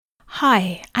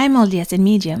Hi, I'm LDS in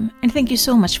Medium, and thank you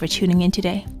so much for tuning in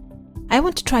today. I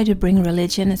want to try to bring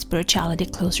religion and spirituality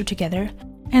closer together,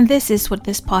 and this is what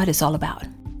this pod is all about.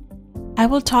 I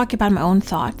will talk about my own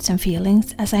thoughts and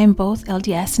feelings as I am both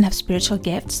LDS and have spiritual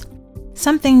gifts,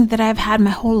 something that I've had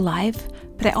my whole life,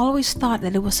 but I always thought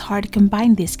that it was hard to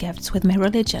combine these gifts with my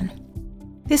religion.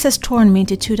 This has torn me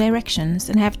into two directions,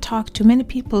 and I have talked to many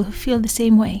people who feel the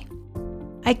same way.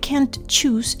 I can't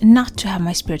choose not to have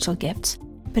my spiritual gifts,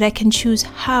 but I can choose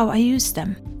how I use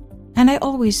them. And I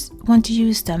always want to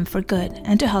use them for good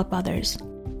and to help others.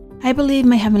 I believe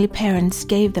my heavenly parents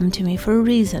gave them to me for a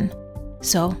reason.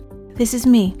 So, this is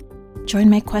me. Join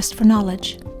my quest for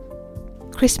knowledge.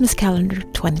 Christmas calendar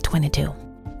 2022.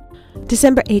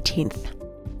 December 18th.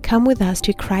 Come with us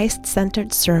to a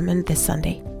Christ-centered sermon this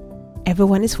Sunday.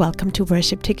 Everyone is welcome to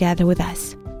worship together with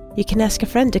us. You can ask a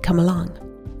friend to come along.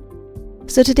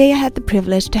 So today I had the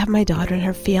privilege to have my daughter and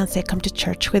her fiancé come to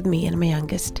church with me and my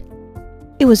youngest.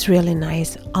 It was really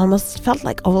nice, almost felt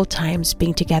like old times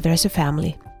being together as a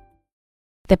family.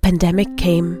 The pandemic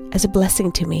came as a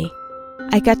blessing to me.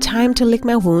 I got time to lick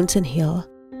my wounds and heal,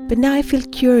 but now I feel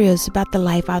curious about the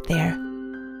life out there.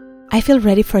 I feel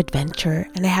ready for adventure,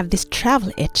 and I have this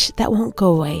travel itch that won't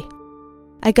go away.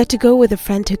 I got to go with a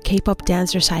friend to K-pop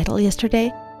dance recital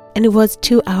yesterday, and it was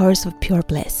 2 hours of pure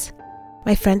bliss.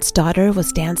 My friend's daughter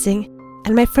was dancing,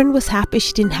 and my friend was happy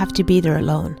she didn't have to be there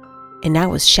alone, and I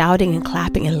was shouting and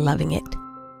clapping and loving it.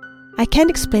 I can't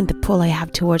explain the pull I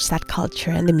have towards that culture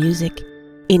and the music.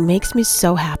 It makes me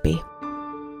so happy.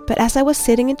 But as I was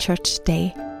sitting in church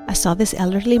today, I saw this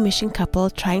elderly mission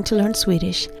couple trying to learn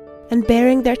Swedish and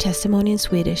bearing their testimony in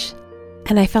Swedish,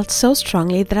 and I felt so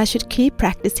strongly that I should keep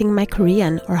practicing my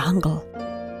Korean or Hangul.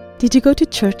 Did you go to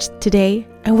church today,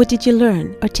 and what did you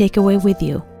learn or take away with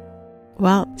you?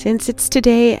 Well, since it's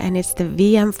today and it's the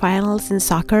VM finals in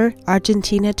soccer,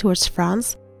 Argentina towards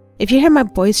France, if you hear my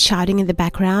boys shouting in the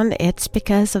background, it's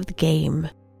because of the game.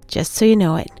 Just so you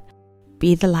know it.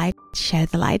 Be the light, share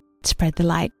the light, spread the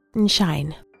light, and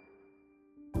shine.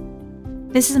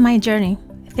 This is my journey.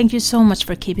 Thank you so much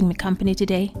for keeping me company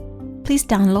today. Please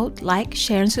download, like,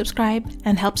 share, and subscribe,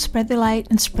 and help spread the light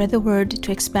and spread the word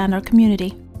to expand our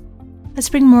community. Let's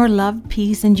bring more love,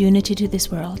 peace, and unity to this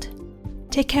world.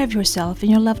 Take care of yourself and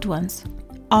your loved ones.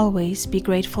 Always be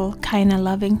grateful, kind, and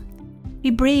loving. Be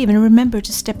brave and remember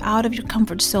to step out of your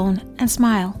comfort zone and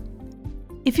smile.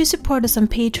 If you support us on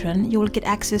Patreon, you will get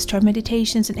access to our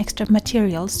meditations and extra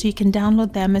materials so you can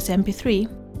download them as MP3.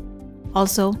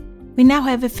 Also, we now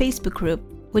have a Facebook group,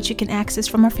 which you can access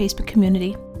from our Facebook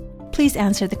community. Please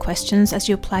answer the questions as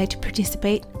you apply to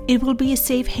participate. It will be a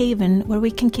safe haven where we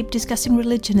can keep discussing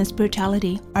religion and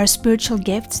spirituality, our spiritual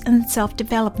gifts, and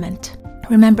self-development.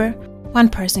 Remember, one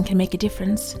person can make a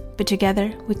difference, but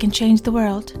together we can change the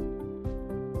world.